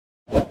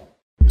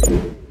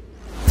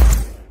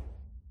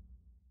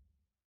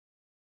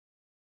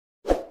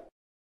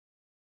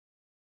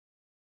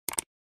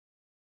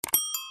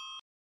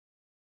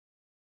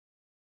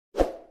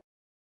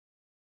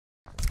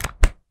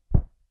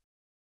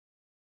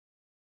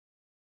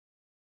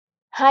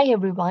Hi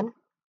everyone.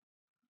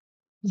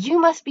 You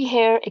must be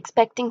here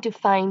expecting to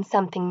find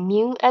something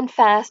new and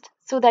fast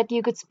so that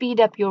you could speed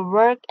up your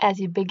work as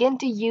you begin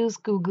to use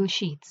Google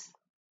Sheets.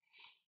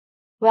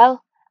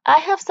 Well, I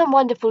have some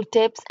wonderful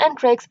tips and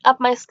tricks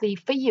up my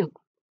sleeve for you.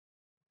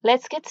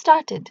 Let's get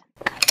started.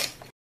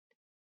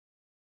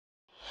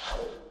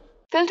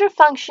 Filter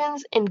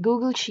functions in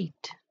Google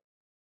Sheet.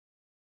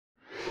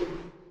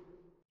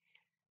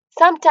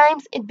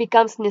 Sometimes it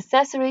becomes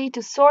necessary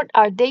to sort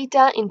our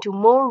data into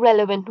more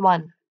relevant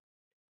one.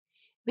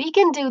 We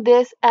can do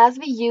this as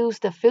we use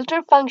the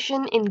filter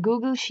function in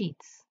Google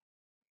Sheets.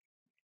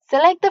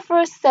 Select the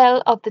first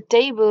cell of the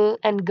table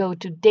and go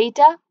to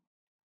Data,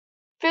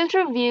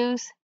 Filter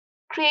Views,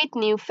 Create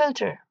New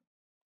Filter.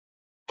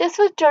 This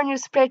will turn your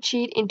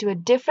spreadsheet into a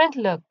different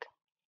look.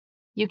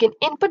 You can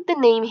input the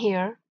name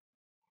here.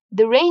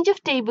 The range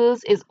of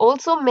tables is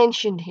also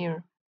mentioned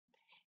here.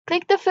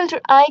 Click the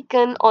filter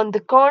icon on the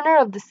corner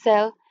of the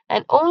cell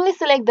and only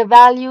select the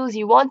values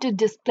you want to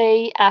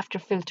display after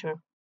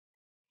filter.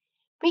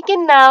 We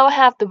can now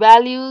have the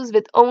values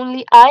with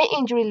only eye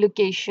injury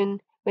location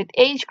with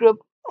age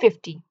group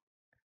 50.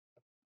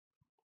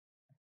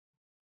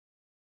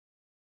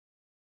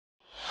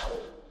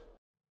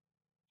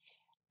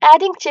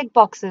 Adding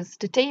checkboxes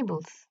to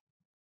tables.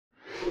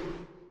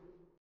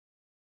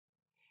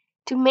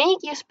 To make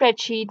your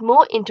spreadsheet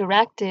more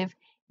interactive,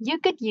 you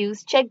could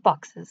use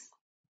checkboxes.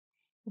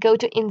 Go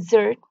to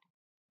Insert,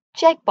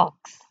 Checkbox.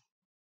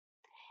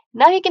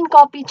 Now you can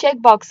copy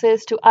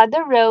checkboxes to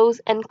other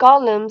rows and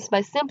columns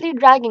by simply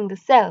dragging the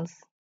cells.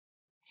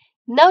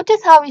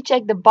 Notice how we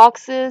check the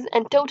boxes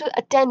and total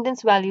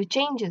attendance value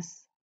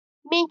changes,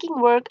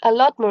 making work a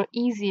lot more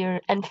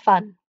easier and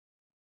fun.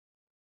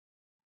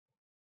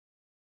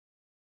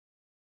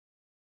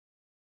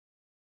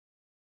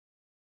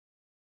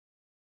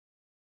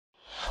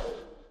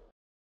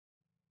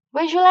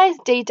 Visualize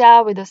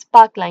data with a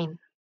sparkline.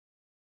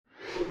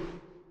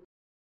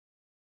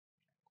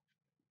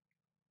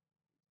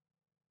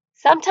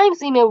 Sometimes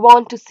we may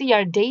want to see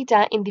our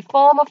data in the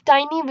form of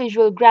tiny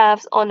visual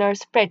graphs on our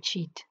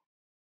spreadsheet.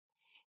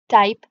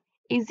 Type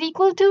is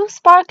equal to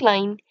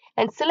sparkline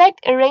and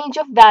select a range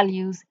of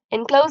values,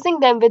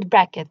 enclosing them with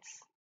brackets.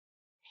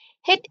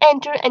 Hit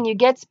enter and you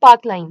get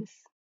sparklines.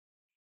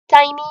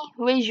 Tiny,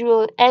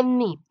 visual, and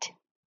neat.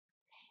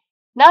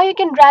 Now you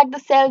can drag the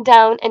cell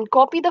down and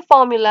copy the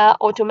formula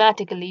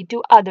automatically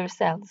to other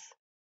cells.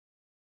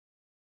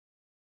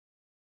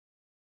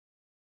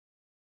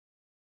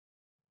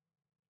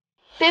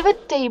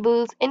 Pivot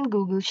tables in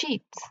Google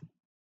Sheets.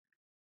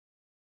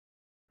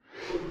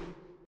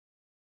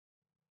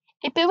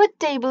 A pivot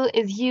table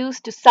is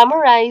used to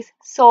summarize,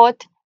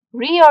 sort,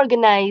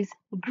 reorganize,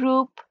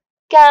 group,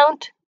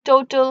 count,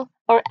 total,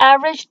 or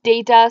average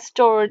data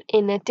stored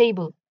in a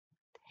table.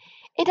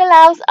 It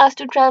allows us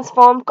to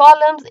transform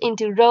columns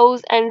into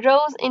rows and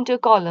rows into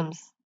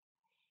columns.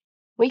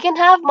 We can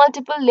have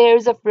multiple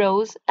layers of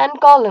rows and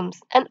columns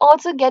and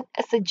also get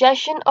a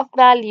suggestion of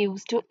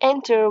values to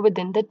enter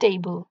within the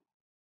table.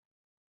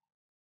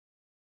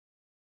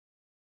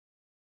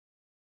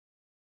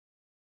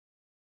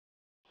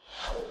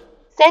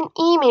 Send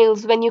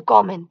emails when you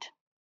comment.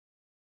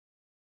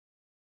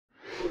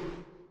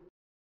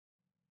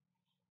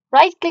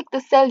 Right-click the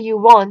cell you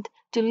want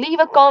to leave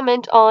a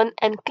comment on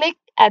and click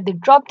at the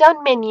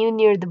drop-down menu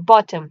near the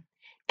bottom.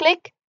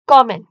 Click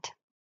Comment.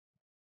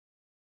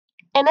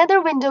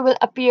 Another window will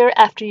appear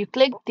after you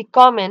click the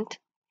comment.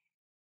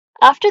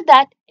 After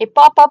that, a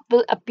pop-up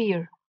will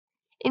appear.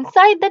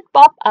 Inside that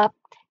pop-up,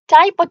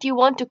 type what you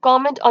want to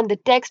comment on the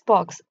text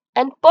box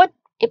and put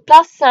a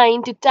plus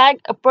sign to tag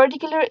a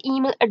particular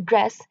email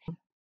address.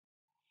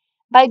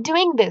 By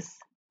doing this,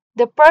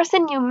 the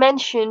person you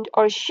mentioned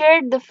or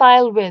shared the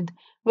file with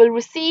will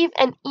receive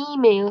an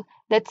email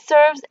that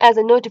serves as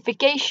a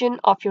notification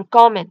of your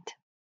comment.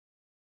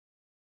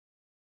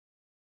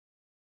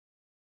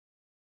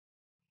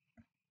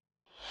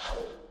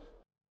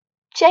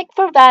 Check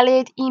for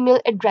valid email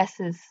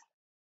addresses.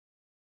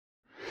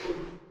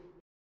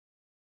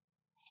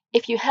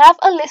 If you have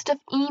a list of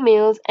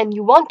emails and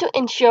you want to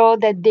ensure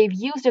that they've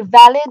used a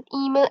valid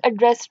email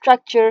address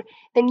structure,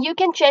 then you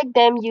can check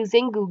them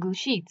using Google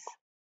Sheets.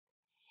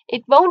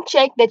 It won't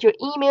check that your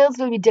emails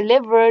will be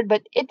delivered,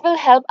 but it will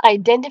help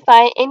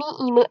identify any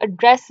email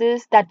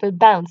addresses that will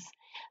bounce,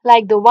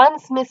 like the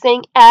ones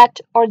missing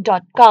 @ or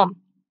 .com.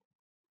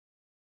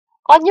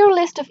 On your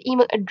list of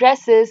email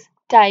addresses,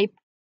 type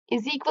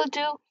is equal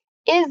to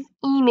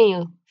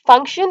isEmail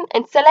function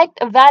and select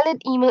a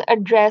valid email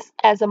address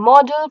as a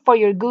model for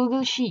your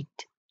Google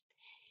Sheet.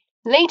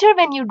 Later,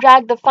 when you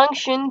drag the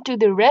function to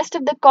the rest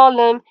of the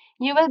column,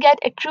 you will get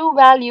a true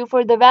value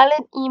for the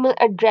valid email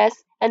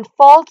address and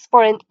false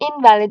for an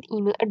invalid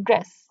email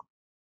address.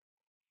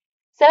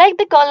 Select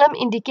the column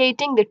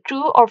indicating the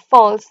true or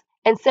false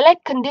and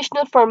select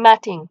Conditional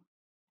Formatting.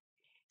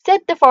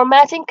 Set the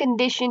formatting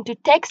condition to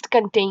Text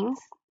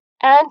Contains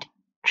and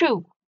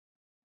True.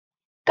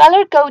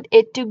 Color code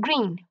it to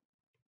green.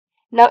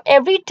 Now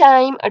every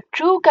time a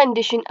true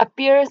condition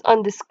appears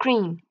on the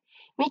screen,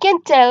 We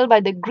can tell by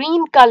the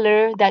green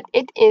color that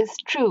it is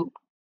true.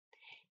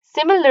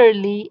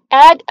 Similarly,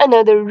 add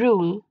another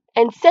rule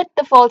and set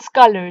the false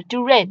color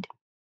to red.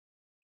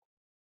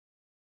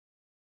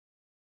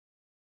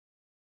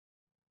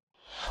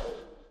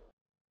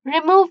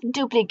 Remove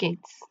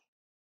duplicates.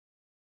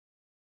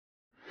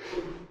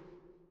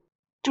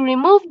 To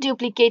remove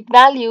duplicate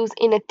values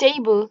in a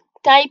table,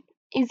 type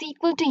is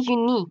equal to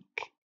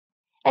unique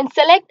and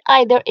select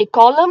either a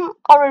column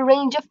or a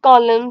range of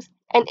columns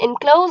and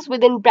enclose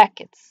within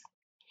brackets.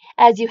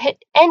 As you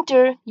hit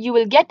enter, you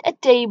will get a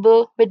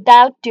table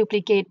without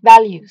duplicate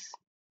values.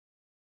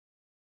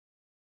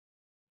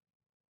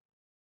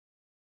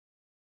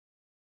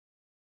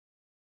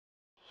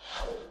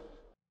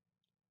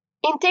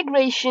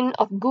 Integration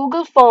of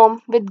Google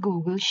Form with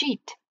Google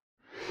Sheet.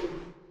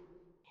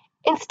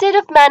 Instead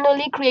of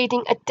manually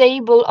creating a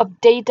table of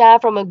data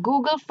from a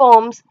Google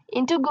Forms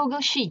into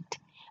Google Sheet,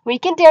 we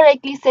can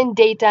directly send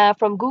data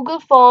from Google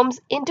Forms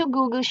into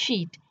Google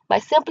Sheet by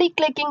simply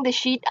clicking the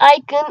Sheet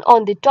icon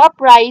on the top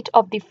right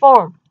of the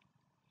form.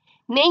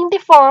 Name the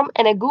form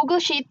and a Google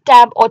Sheet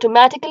tab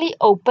automatically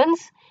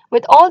opens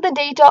with all the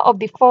data of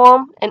the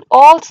form and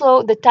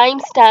also the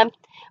timestamp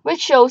which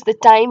shows the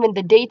time when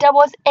the data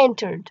was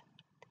entered.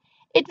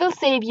 It will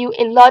save you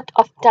a lot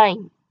of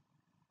time.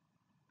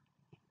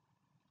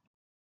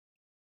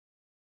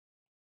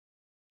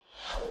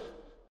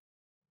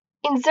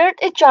 Insert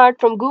a chart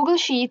from Google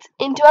Sheets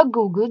into a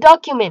Google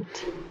document.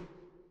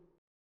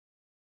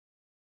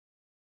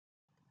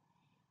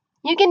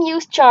 You can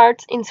use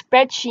charts in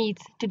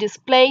spreadsheets to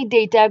display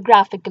data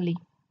graphically.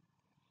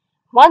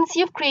 Once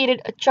you've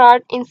created a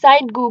chart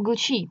inside Google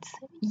Sheets,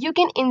 you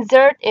can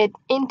insert it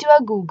into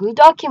a Google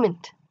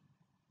document.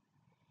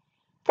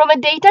 From a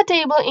data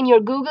table in your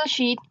Google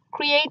Sheet,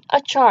 create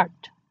a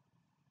chart.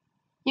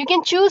 You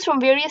can choose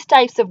from various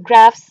types of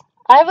graphs.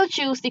 I will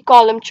choose the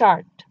column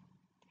chart.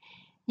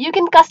 You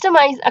can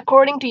customize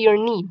according to your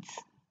needs.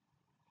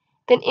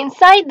 Then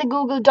inside the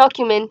Google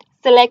document,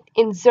 select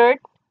Insert,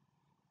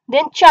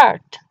 then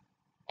Chart,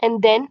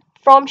 and then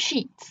From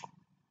Sheets.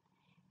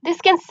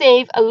 This can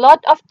save a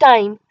lot of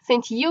time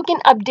since you can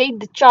update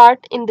the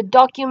chart in the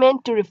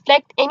document to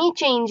reflect any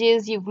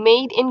changes you've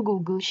made in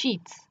Google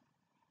Sheets.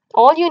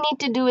 All you need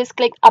to do is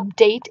click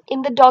Update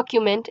in the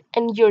document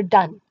and you're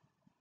done.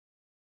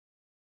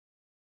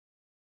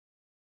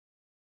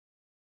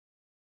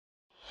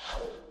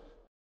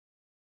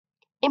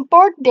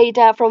 Import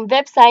data from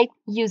website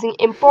using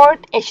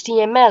Import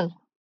HTML.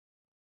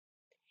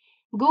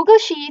 Google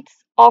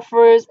Sheets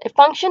offers a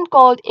function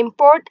called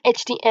Import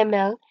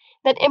HTML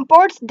that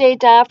imports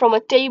data from a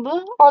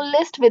table or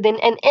list within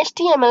an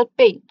HTML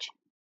page.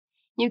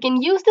 You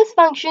can use this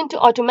function to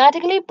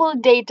automatically pull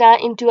data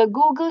into a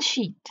Google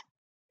Sheet.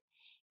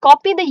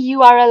 Copy the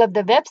URL of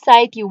the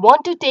website you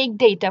want to take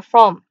data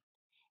from.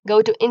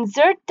 Go to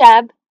Insert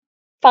tab,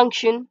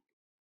 Function,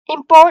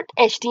 Import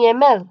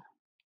HTML.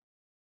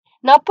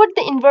 Now put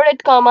the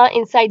inverted comma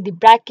inside the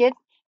bracket,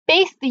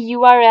 paste the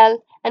URL,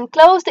 and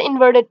close the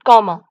inverted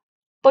comma.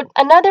 Put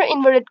another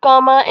inverted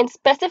comma and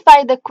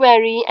specify the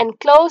query and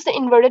close the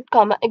inverted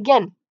comma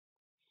again.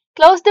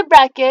 Close the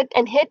bracket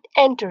and hit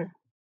enter.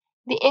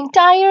 The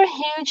entire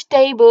huge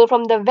table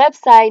from the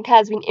website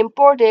has been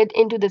imported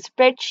into the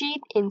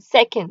spreadsheet in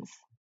seconds.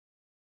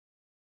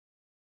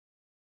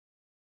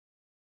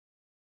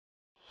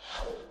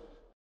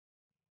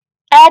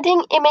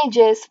 Adding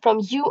images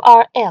from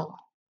URL.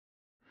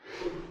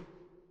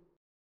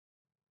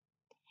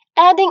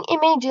 Adding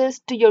images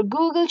to your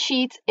Google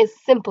Sheets is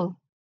simple.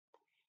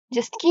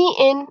 Just key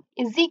in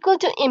is equal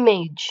to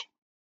image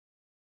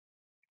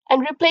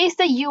and replace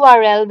the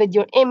URL with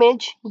your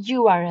image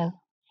URL.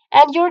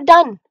 And you're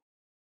done.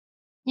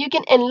 You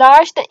can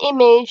enlarge the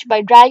image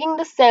by dragging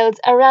the cells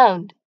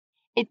around.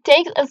 It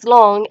takes as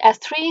long as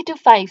 3 to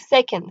 5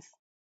 seconds.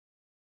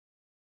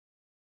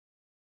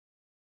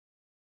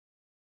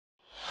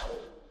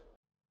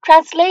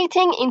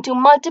 Translating into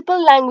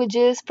multiple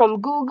languages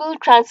from Google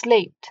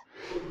Translate.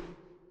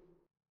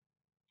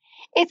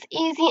 It's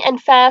easy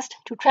and fast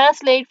to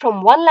translate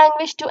from one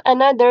language to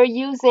another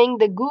using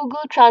the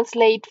Google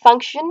Translate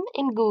function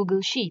in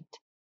Google Sheet.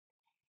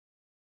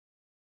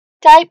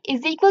 Type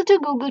is equal to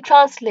Google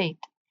Translate.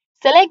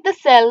 Select the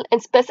cell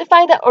and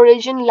specify the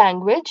origin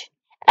language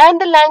and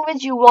the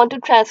language you want to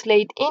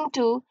translate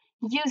into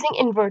using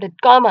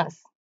inverted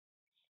commas.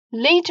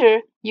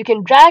 Later, you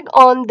can drag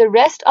on the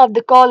rest of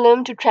the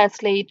column to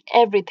translate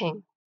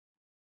everything.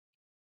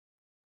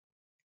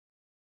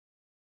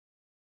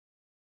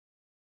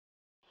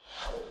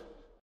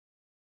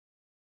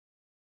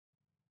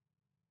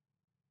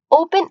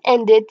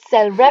 Open-ended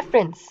cell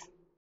reference.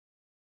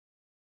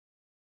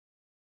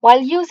 While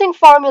using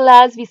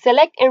formulas, we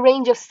select a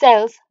range of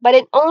cells, but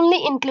it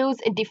only includes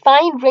a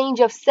defined range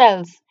of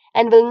cells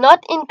and will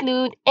not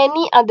include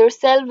any other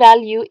cell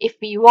value if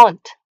we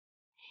want.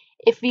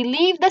 If we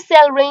leave the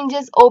cell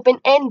ranges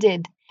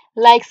open-ended,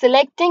 like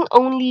selecting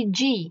only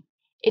G,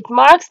 it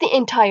marks the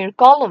entire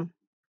column.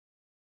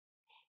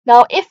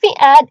 Now, if we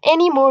add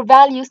any more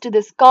values to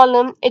this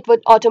column, it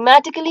would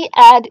automatically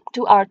add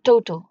to our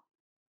total.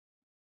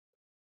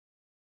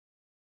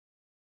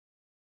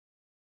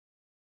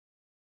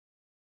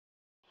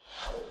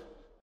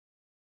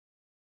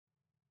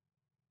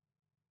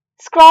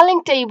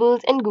 Scrolling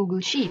tables in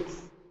Google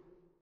Sheets.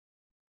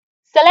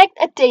 Select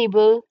a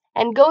table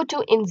and go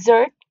to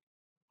Insert,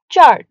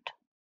 Chart.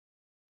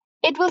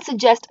 It will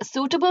suggest a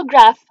suitable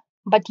graph,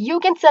 but you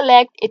can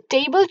select a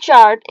table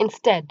chart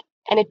instead,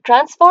 and it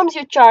transforms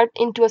your chart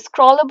into a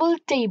scrollable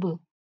table.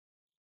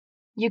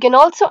 You can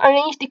also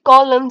arrange the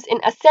columns in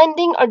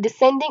ascending or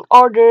descending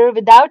order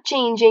without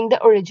changing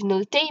the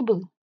original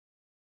table.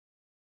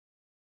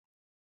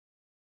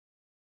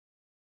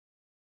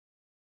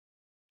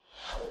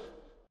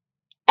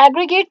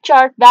 Aggregate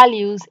chart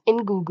values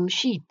in Google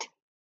Sheet.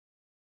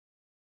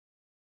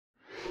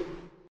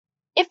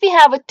 If we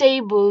have a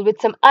table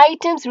with some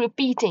items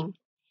repeating,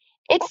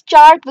 its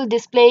chart will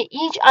display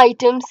each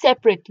item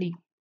separately.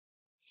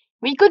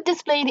 We could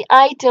display the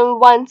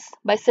item once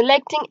by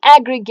selecting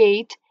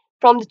Aggregate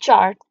from the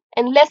chart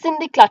and lessen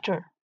the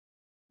clutter.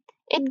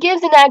 It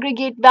gives an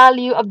aggregate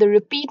value of the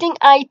repeating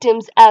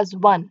items as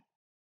 1.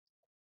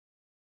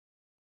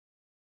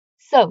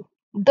 So,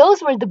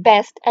 those were the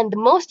best and the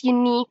most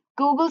unique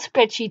Google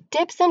Spreadsheet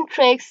tips and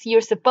tricks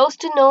you're supposed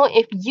to know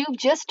if you've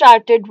just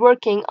started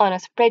working on a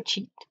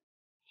spreadsheet.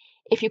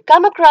 If you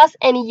come across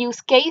any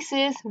use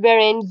cases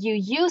wherein you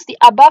use the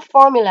above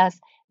formulas,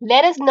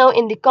 let us know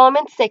in the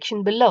comments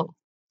section below.